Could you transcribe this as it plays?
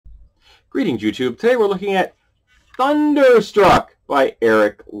Greetings, YouTube. Today we're looking at Thunderstruck by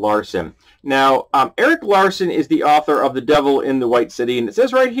Erik Larson. Now, Erik Larson is the author of The Devil in the White City, and it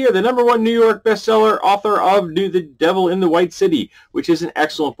says right here, the #1 New York bestseller, author of The Devil in the White City, which is an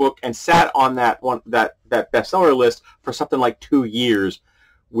excellent book and sat on that bestseller list for something like 2 years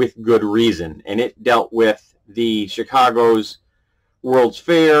with good reason. And it dealt with the Chicago's World's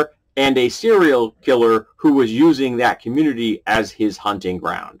Fair and a serial killer who was using that community as his hunting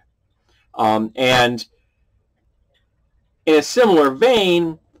ground. And in a similar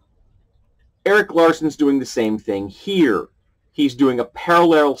vein, Erik Larson's doing the same thing here. He's doing a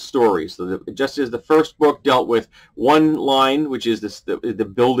parallel story. So just as the first book dealt with one line, which is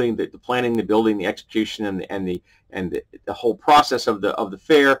the building, the planning, the building, the execution, and the whole process of the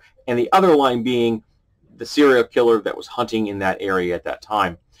fair, and the other line being the serial killer that was hunting in that area at that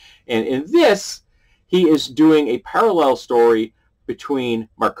time. And in this, he is doing a parallel story between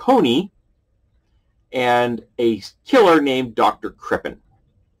Marconi and a killer named Dr. Crippen.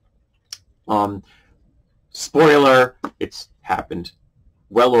 Spoiler, it's happened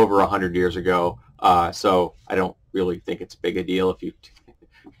well over 100 years ago, so I don't really think it's a big a deal. If you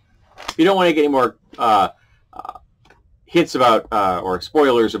don't want to get any more hints about or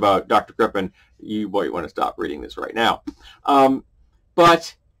spoilers about Dr. Crippen, you might want to stop reading this right now.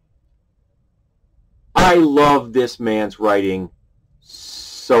 But I love this man's writing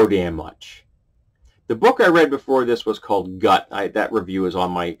so damn much. The book I read before this was called Gut. That review is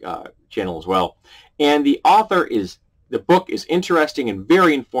on my channel as well. And the book is interesting and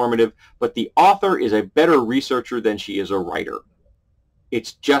very informative, but the author is a better researcher than she is a writer.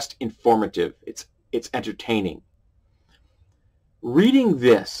 It's just informative. It's entertaining. Reading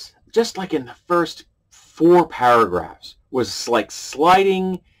this, just like in the first 4 paragraphs, was like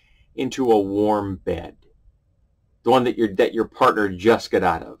sliding into a warm bed. The one that your partner just got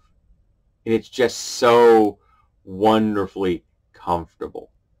out of. And it's just so wonderfully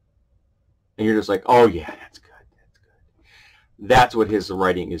comfortable. And you're just like, oh yeah, that's good, that's good. That's what his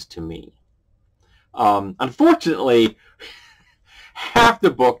writing is to me. Unfortunately, half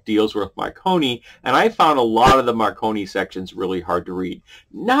the book deals with Marconi, and I found a lot of the Marconi sections really hard to read.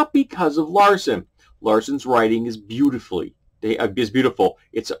 Not because of Larson. Larson's writing is beautiful.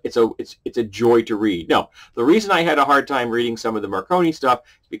 It's a joy to read. No, the reason I had a hard time reading some of the Marconi stuff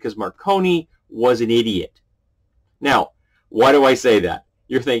is because Marconi was an idiot. Now, why do I say that?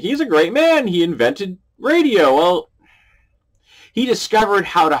 You're thinking, he's a great man. He invented radio. Well, he discovered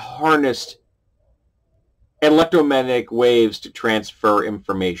how to harness electromagnetic waves to transfer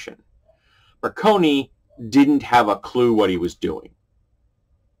information. Marconi didn't have a clue what he was doing.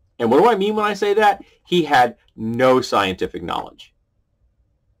 And what do I mean when I say that? He had no scientific knowledge.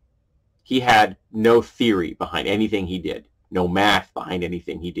 He had no theory behind anything he did. No math behind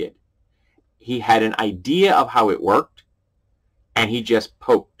anything he did. He had an idea of how it worked, and he just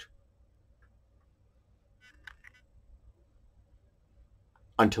poked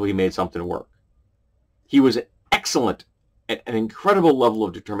until he made something work. He was excellent at an incredible level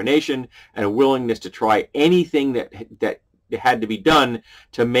of determination and a willingness to try anything that had to be done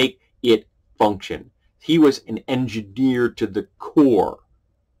to make it function. He was an engineer to the core,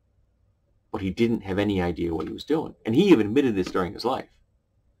 but he didn't have any idea what he was doing. And he even admitted this during his life.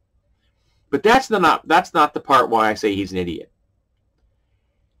 But that's not the part why I say he's an idiot.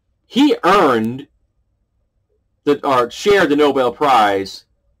 He earned or shared the Nobel Prize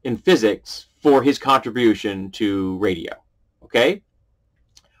in physics for his contribution to radio, okay?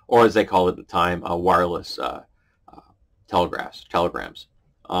 Or as they called it at the time, wireless telegrams.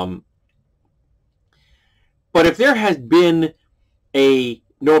 But if there has been a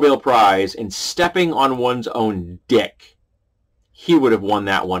Nobel Prize in stepping on one's own dick, he would have won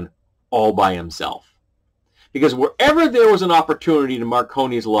that one all by himself. Because wherever there was an opportunity in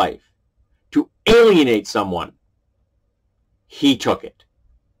Marconi's life to alienate someone, he took it.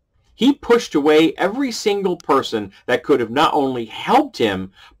 He pushed away every single person that could have not only helped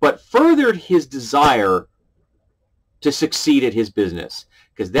him, but furthered his desire to succeed at his business.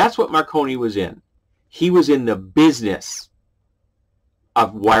 Because that's what Marconi was in. He was in the business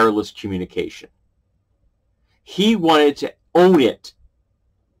of wireless communication. He wanted to own it,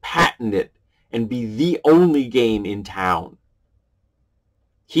 patent it, and be the only game in town.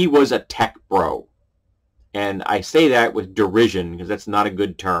 He was a tech bro. And I say that with derision because that's not a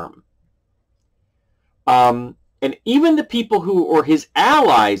good term. And even the people who were his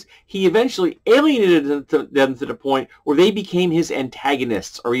allies, he eventually alienated them to the point where they became his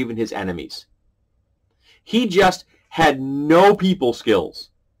antagonists or even his enemies. He just had no people skills.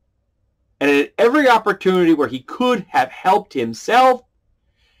 And at every opportunity where he could have helped himself,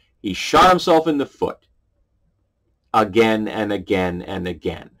 He shot himself in the foot again and again and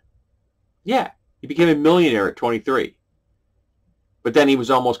again. Yeah, he became a millionaire at 23. But then he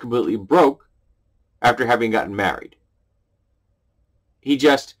was almost completely broke after having gotten married. He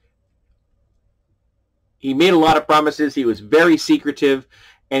made a lot of promises. He was very secretive,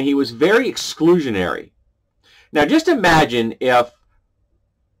 and he was very exclusionary. Now, just imagine if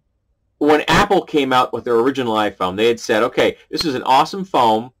when Apple came out with their original iPhone, they had said, okay, this is an awesome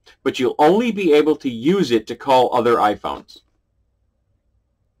phone, but you'll only be able to use it to call other iPhones.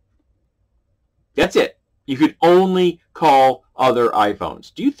 That's it. You could only call other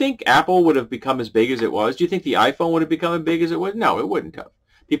iPhones. Do you think Apple would have become as big as it was? Do you think the iPhone would have become as big as it was? No, it wouldn't have.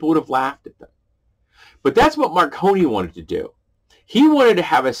 People would have laughed at them. But that's what Marconi wanted to do. He wanted to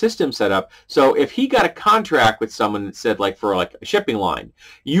have a system set up so if he got a contract with someone that said, like, for like a shipping line,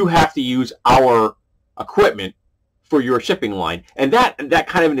 you have to use our equipment for your shipping line. And that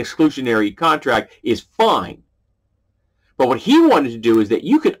kind of an exclusionary contract is fine. But what he wanted to do is that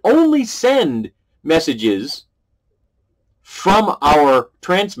you could only send messages from our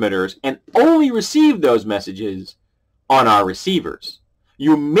transmitters and only receive those messages on our receivers.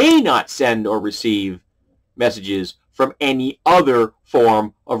 You may not send or receive messages from any other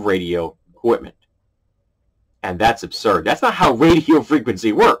form of radio equipment. And that's absurd. That's not how radio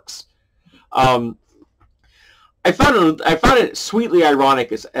frequency works. I found it sweetly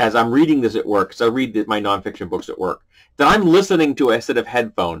ironic as I'm reading this at work, because I read my nonfiction books at work, that I'm listening to a set of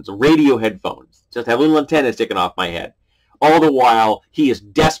headphones, radio headphones, just have a little antenna sticking off my head. All the while, he is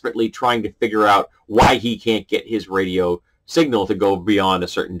desperately trying to figure out why he can't get his radio signal to go beyond a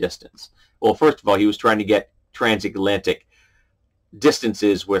certain distance. Well, first of all, he was trying to get transatlantic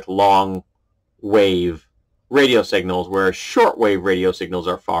distances with long wave radio signals, whereas short wave radio signals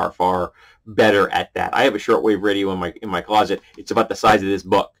are far, far better at that. I have a short wave radio in my closet. It's about the size of this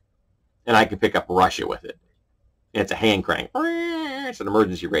book, and I can pick up Russia with it. And it's a hand crank. It's an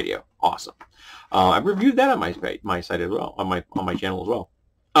emergency radio. Awesome. I've reviewed that on my site as well, on my channel as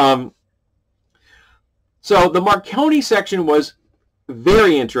well. So the Marconi section was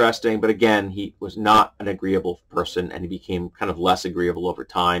very interesting, but again, he was not an agreeable person, and he became kind of less agreeable over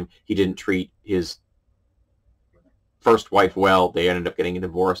time. He didn't treat his first wife well. They ended up getting a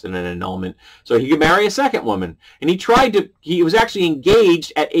divorce and an annulment, so he could marry a second woman. And he was actually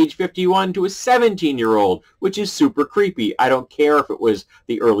engaged at age 51 to a 17-year-old, which is super creepy. I don't care if it was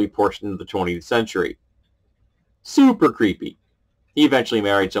the early portion of the 20th century. Super creepy. He eventually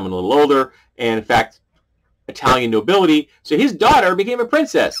married someone a little older, and in fact, Italian nobility, so his daughter became a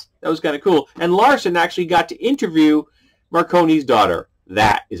princess. That was kind of cool. And Larson actually got to interview Marconi's daughter.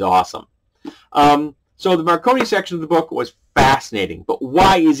 That is awesome. So the Marconi section of the book was fascinating, but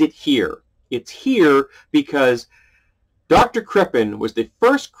why is it here? It's here because Dr. Crippen was the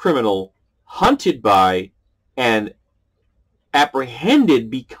first criminal hunted by and apprehended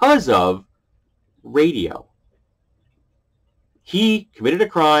because of radio. He committed a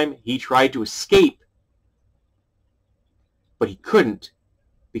crime. He tried to escape, but he couldn't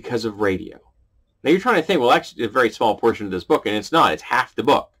because of radio. Now you're trying to think, well, actually, a very small portion of this book, and it's not. It's half the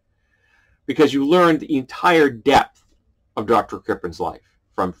book, because you learned the entire depth of Dr. Crippen's life,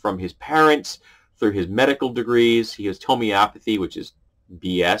 from his parents, through his medical degrees. He has homeopathy, which is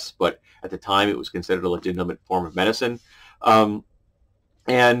BS, but at the time it was considered a legitimate form of medicine.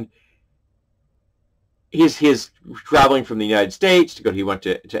 And his traveling from the United States to go, he went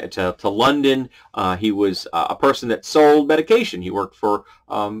to London. He was a person that sold medication. He worked for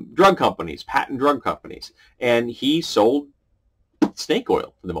drug companies, patent drug companies, and he sold snake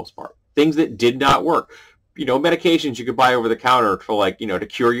oil for the most part. Things that did not work. You know, medications you could buy over the counter for, like, you know, to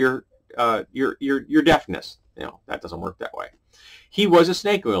cure your deafness. You know, that doesn't work that way. He was a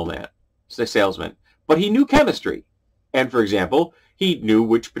snake oil man, a salesman, but he knew chemistry. And for example, he knew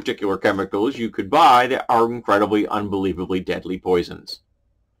which particular chemicals you could buy that are incredibly, unbelievably deadly poisons.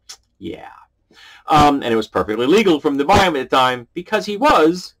 Yeah. And it was perfectly legal for him to buy them at the time because he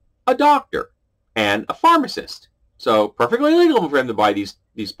was a doctor and a pharmacist. So perfectly legal for him to buy these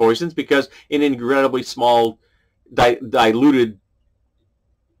poisons, because in incredibly small diluted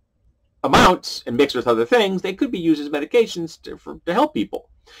amounts and mixed with other things, they could be used as medications to help people.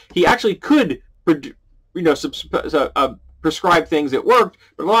 He actually could, you know, prescribe things that worked,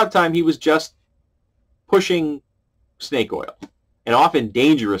 but a lot of time he was just pushing snake oil, and often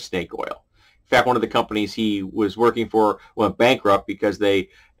dangerous snake oil. In fact, one of the companies he was working for went bankrupt because they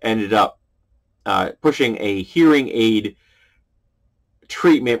ended up pushing a hearing aid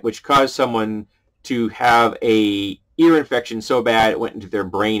treatment which caused someone to have a ear infection so bad it went into their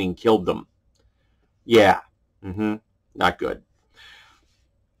brain and killed them. Yeah, not good.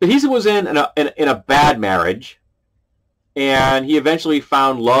 But he was in a bad marriage, and he eventually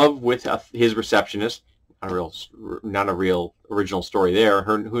found love with his receptionist. Not a real original story there.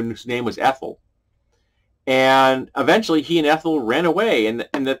 Whose name was Ethel. And eventually he and Ethel ran away. And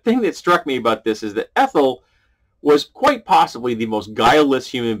the thing that struck me about this is that Ethel was quite possibly the most guileless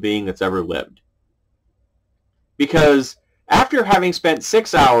human being that's ever lived. Because after having spent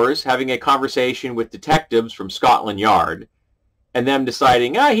 6 hours having a conversation with detectives from Scotland Yard, and them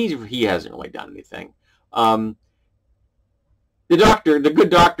deciding, he hasn't really done anything, the good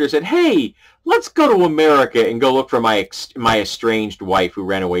doctor said, hey, let's go to America and go look for my estranged wife who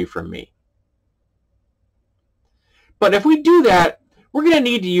ran away from me. But if we do that, we're going to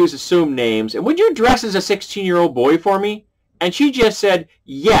need to use assumed names. And would you dress as a 16-year-old boy for me? And she just said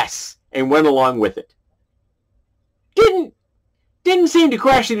yes and went along with it. Didn't seem to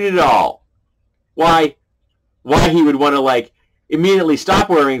question it at all. Why he would want to, like, immediately stop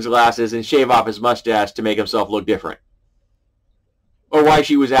wearing his glasses and shave off his mustache to make himself look different. Or why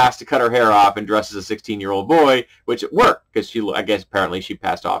she was asked to cut her hair off and dress as a 16-year-old boy, which it worked, because I guess apparently she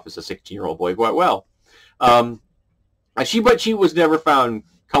passed off as a 16-year-old boy quite well. But she was never found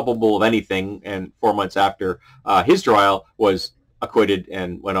culpable of anything, and 4 months after his trial was acquitted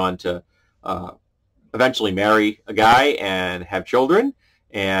and went on to eventually marry a guy and have children.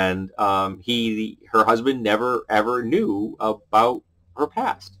 And her husband never ever knew about her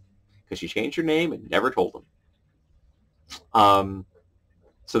past because she changed her name and never told him.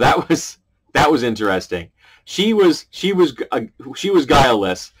 So that was interesting. She was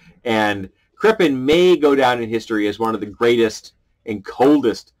guileless, and Crippen may go down in history as one of the greatest and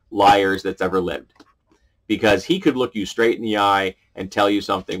coldest liars that's ever lived, because he could look you straight in the eye and tell you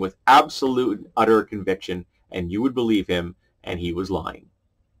something with absolute and utter conviction, and you would believe him, and he was lying.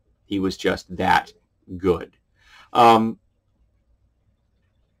 He was just that good. The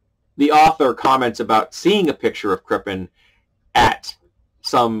author comments about seeing a picture of Crippen at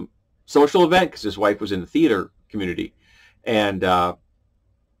some social event, because his wife was in the theater community, and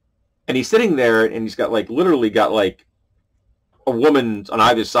he's sitting there, and he's got literally got a woman on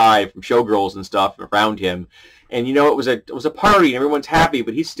either side from showgirls and stuff around him, and it was a party and everyone's happy,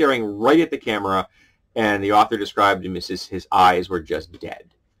 but he's staring right at the camera, and the author described him as his eyes were just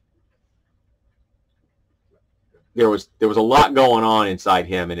dead. There was a lot going on inside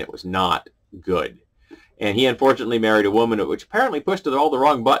him, and it was not good. And he unfortunately married a woman which apparently pushed all the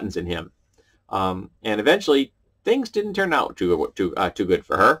wrong buttons in him, and eventually things didn't turn out too good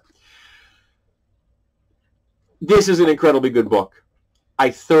for her. This is an incredibly good book. I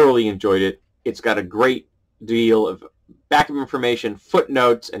thoroughly enjoyed it. It's got a great deal of backup information,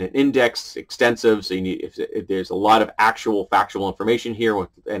 footnotes, and an index extensive. So if there's a lot of actual factual information here,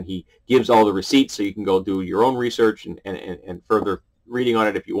 and he gives all the receipts, so you can go do your own research and further reading on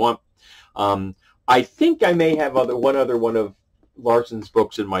it if you want. I think I may have one of Larson's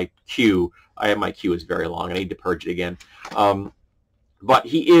books in my queue. My queue is very long. I need to purge it again. But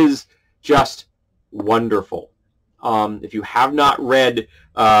he is just wonderful. If you have not read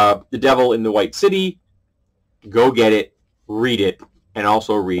The Devil in the White City, go get it, read it, and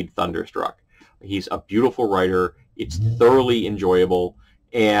also read Thunderstruck. He's a beautiful writer. It's thoroughly enjoyable,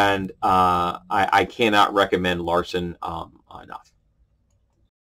 and I cannot recommend Larson enough.